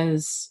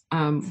as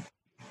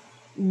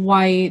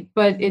white,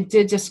 but it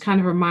did just kind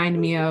of remind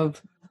me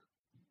of,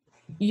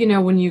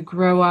 when you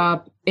grow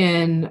up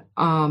in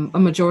a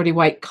majority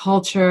white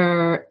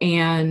culture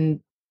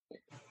and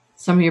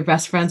some of your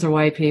best friends are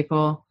white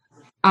people,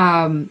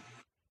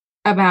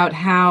 about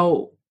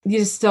how you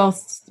just still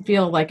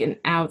feel like an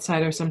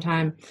outsider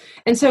sometime.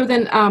 And so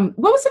then,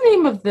 what was the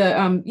name of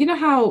the, you know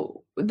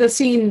how the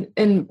scene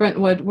in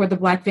Brentwood where the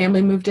black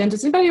family moved in?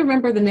 Does anybody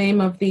remember the name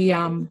of the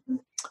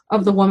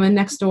woman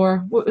next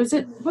door? What was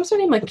it? What was her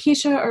name? Like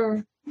Keisha,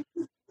 or do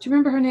you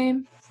remember her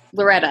name?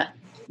 Loretta.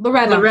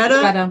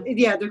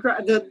 Yeah,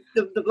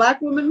 the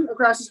black woman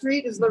across the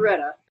street is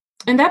Loretta.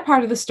 In that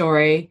part of the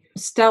story,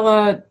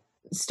 Stella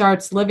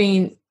starts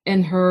living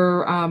in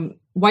her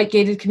white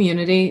gated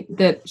community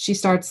that she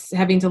starts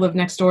having to live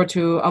next door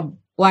to a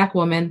black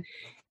woman,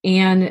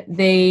 and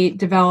they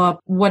develop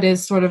what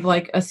is sort of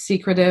like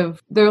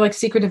they're like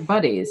secretive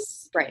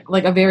buddies, right?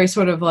 Like a very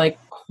sort of like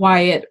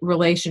quiet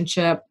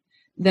relationship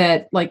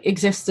that like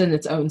exists in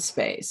its own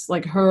space.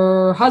 Like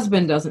her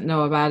husband doesn't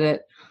know about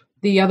it.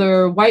 The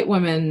other white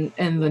women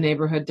in the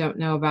neighborhood don't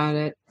know about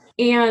it.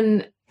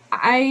 And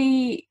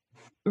I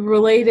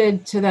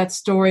related to that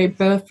story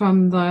both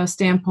from the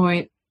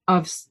standpoint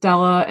of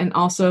Stella and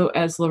also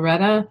as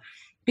Loretta,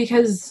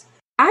 because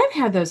I've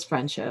had those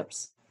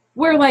friendships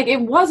where like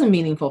it was a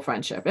meaningful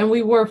friendship and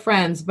we were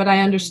friends, but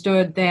I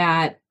understood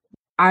that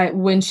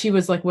when she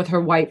was like with her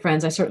white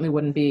friends, I certainly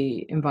wouldn't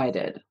be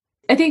invited.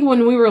 I think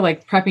when we were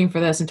like prepping for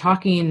this and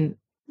talking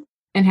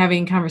and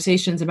having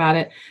conversations about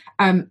it,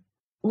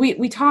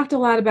 we talked a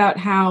lot about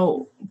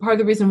how part of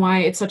the reason why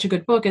it's such a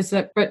good book is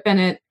that Brit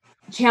Bennett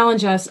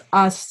challenged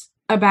us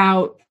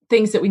about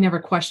things that we never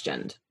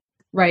questioned,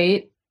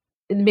 right?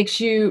 It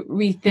makes you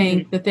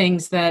rethink the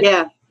things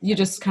that you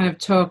just kind of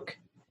took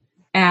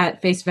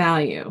at face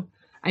value.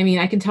 I mean,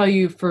 I can tell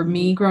you for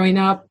me growing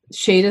up,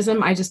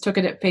 shadeism, I just took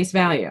it at face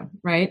value,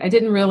 right? I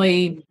didn't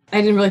really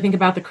think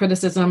about the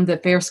criticism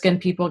that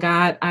fair-skinned people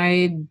got.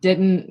 I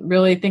didn't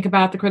really think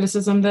about the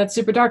criticism that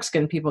super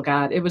dark-skinned people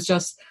got. It was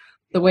just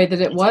the way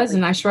that it was,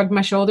 and I shrugged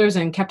my shoulders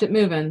and kept it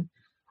moving.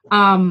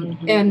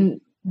 And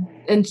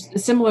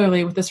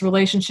similarly with this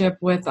relationship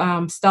with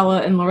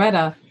Stella and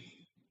Loretta,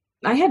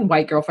 I had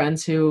white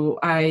girlfriends who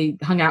I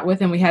hung out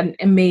with and we had an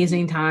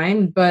amazing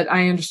time, but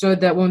I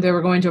understood that when they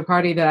were going to a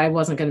party that I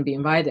wasn't going to be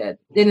invited.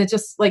 And it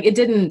just like, it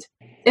didn't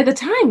at the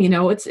time, you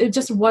know, it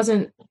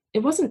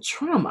wasn't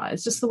trauma.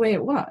 It's just the way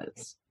it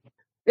was.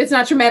 It's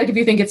not traumatic if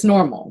you think it's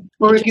normal.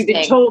 Or if you've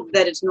been told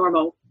that it's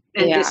normal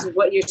and this is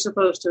what you're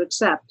supposed to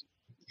accept,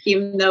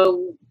 even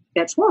though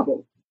that's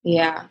horrible.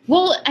 Yeah.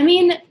 Well, I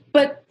mean,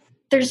 but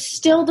there's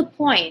still the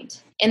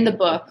point in the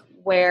book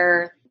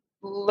where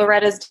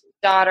Loretta's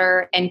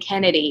daughter and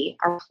Kennedy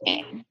are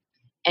playing,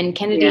 and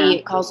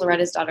Kennedy calls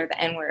Loretta's daughter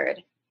the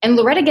N-word, and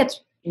Loretta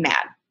gets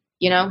mad,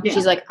 you know?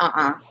 She's like,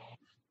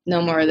 no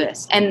more of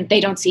this. And they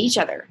don't see each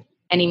other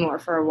anymore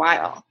for a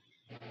while.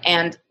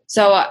 And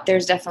so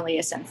there's definitely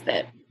a sense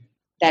that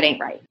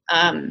ain't right.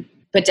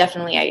 But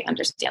definitely I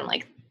understand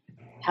like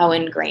how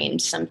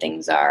ingrained some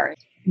things are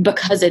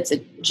because it's a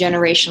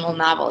generational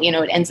novel. You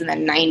know, it ends in the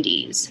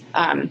 90s,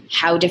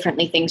 how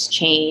differently things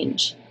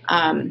change.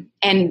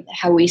 And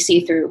how we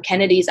see through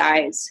Kennedy's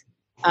eyes,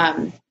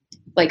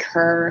 like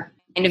her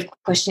kind of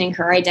questioning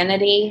her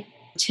identity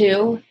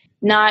too,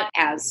 not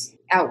as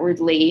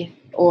outwardly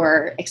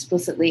or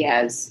explicitly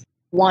as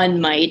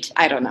one might,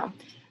 I don't know,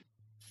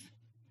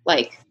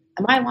 like,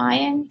 am I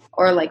lying?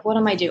 Or like, what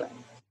am I doing?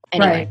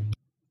 Anyway,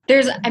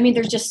 there's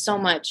just so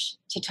much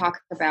to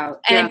talk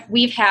about. And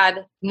we've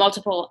had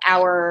multiple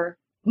 2-hour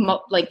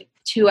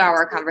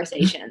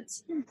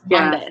conversations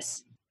on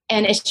this.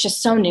 And it's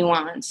just so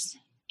nuanced.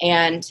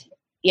 And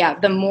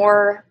the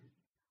more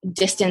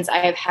distance I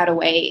have had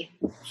away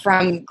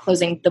from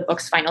closing the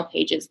book's final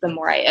pages, the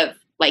more I have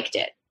liked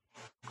it.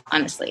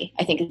 Honestly,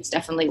 I think it's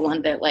definitely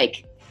one that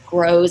like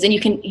grows, and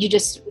you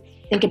just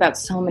think about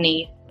so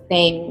many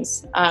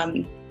things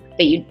that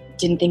you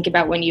didn't think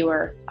about when you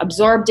were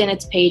absorbed in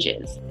its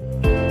pages.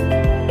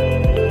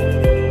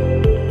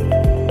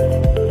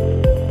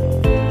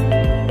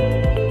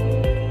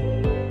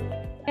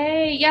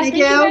 Hey, thank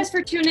you guys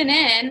for tuning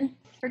in.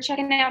 For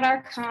checking out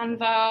our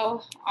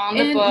convo on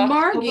the book.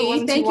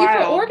 Margie, thank you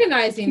for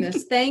organizing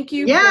this. Thank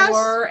you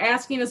for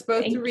asking us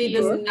both to read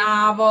this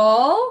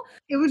novel.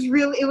 It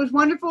was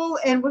wonderful,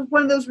 and was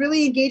one of those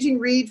really engaging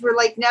reads where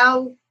like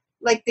now,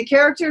 like the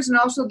characters and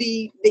also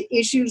the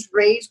issues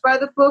raised by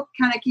the book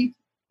kind of keep,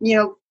 you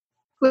know,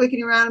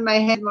 clicking around in my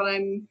head while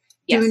I'm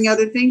doing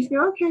other things. You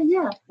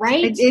know,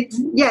 right?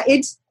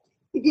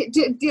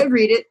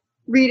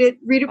 Read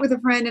it with a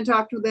friend and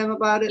talk to them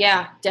about it.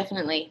 Yeah,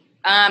 definitely.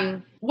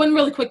 One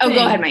really quick thing. Oh,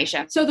 go ahead,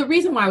 Maisha. So the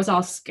reason why I was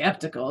all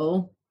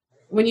skeptical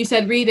when you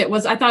said read it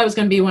was I thought it was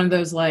going to be one of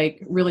those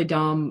like really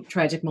dumb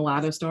tragic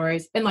mulatto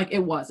stories, and like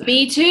it wasn't.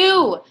 Me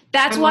too.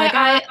 That's why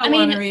I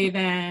want to read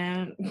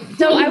that.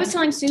 So I was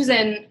telling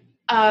Susan,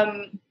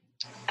 I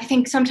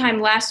think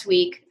sometime last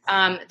week,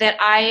 that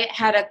I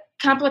had a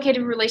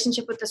complicated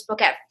relationship with this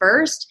book at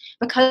first,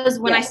 because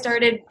when I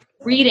started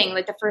reading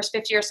like the first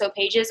 50 or so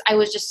pages, I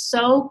was just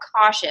so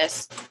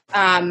cautious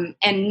and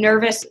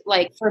nervous,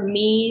 like for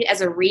me as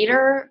a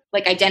reader,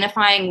 like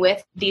identifying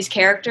with these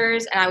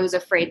characters, and I was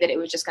afraid that it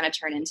was just going to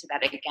turn into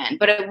that again.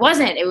 But it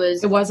wasn't.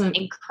 It wasn't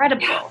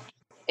incredible.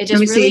 It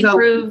just really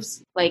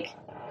proves like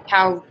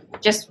how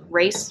just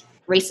race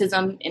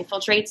racism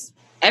infiltrates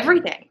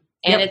everything,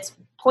 and it's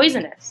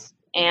poisonous,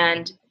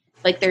 and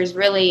like there's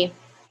really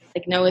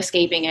like no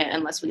escaping it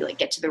unless we like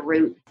get to the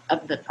root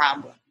of the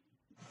problem.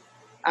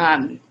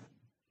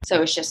 So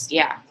it's just,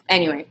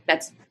 anyway,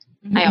 that's,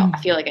 I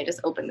feel like I just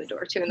opened the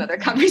door to another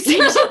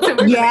conversation. So we're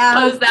going to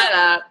close that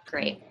up.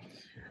 Great.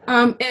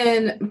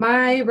 And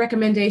my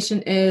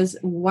recommendation is,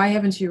 why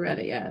haven't you read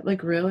it yet?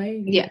 Like,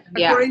 really? Yeah.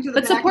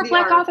 But support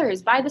Black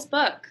authors. Buy this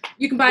book.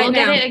 You can buy it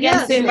now. Get it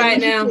again. You can buy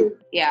it now.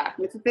 Yeah.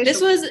 It's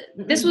official.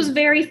 This was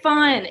very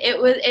fun.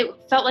 It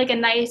felt like a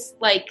nice,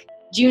 like,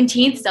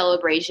 Juneteenth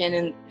celebration,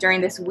 and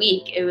during this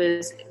week, it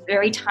was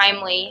very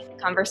timely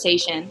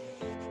conversation.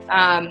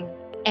 And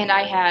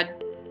I had,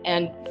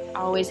 and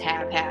always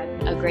have had,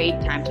 a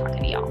great time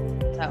talking to y'all.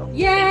 So,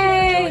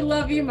 yay!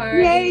 Love you,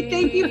 Marty. Yay!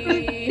 Thank you for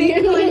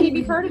letting me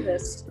be part of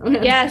this.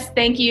 Yes,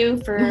 thank you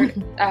for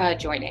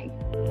joining.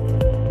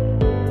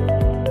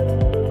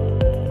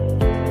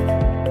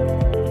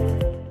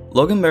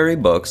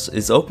 Loganberry Books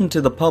is open to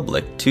the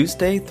public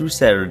Tuesday through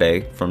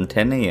Saturday from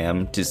 10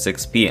 a.m. to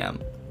 6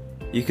 p.m.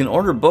 You can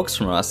order books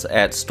from us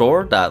at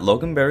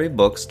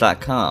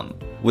store.loganberrybooks.com,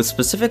 with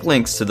specific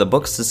links to the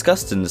books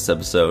discussed in this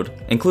episode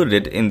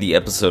included in the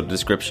episode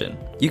description.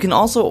 You can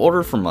also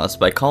order from us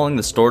by calling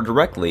the store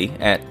directly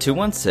at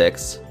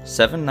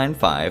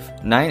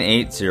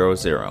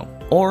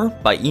 216-795-9800, or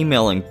by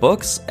emailing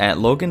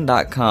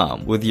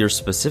books@logan.com with your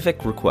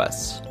specific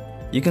requests.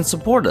 You can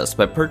support us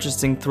by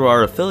purchasing through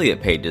our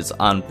affiliate pages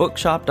on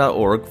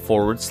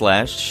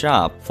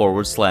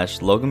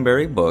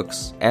bookshop.org/shop/Loganberry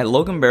Books, at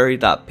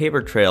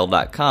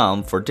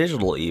loganberry.papertrail.com for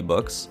digital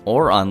ebooks,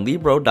 or on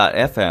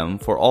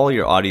libro.fm for all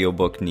your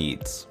audiobook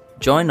needs.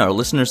 Join our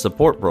listener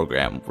support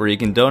program, where you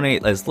can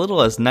donate as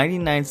little as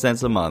 99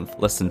 cents a month,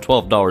 less than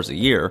 $12 a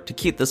year, to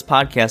keep this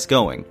podcast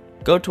going.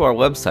 Go to our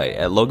website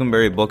at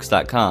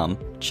loganberrybooks.com,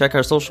 check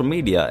our social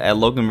media at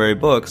Loganberry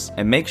Books,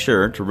 and make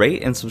sure to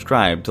rate and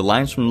subscribe to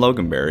Lines from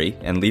Loganberry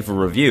and leave a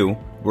review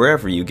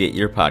wherever you get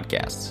your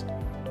podcasts.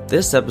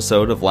 This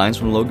episode of Lines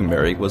from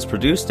Loganberry was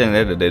produced and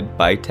edited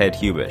by Ted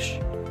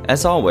Hubish.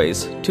 As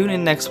always, tune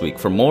in next week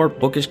for more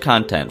bookish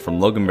content from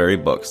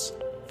Loganberry Books.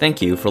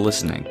 Thank you for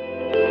listening.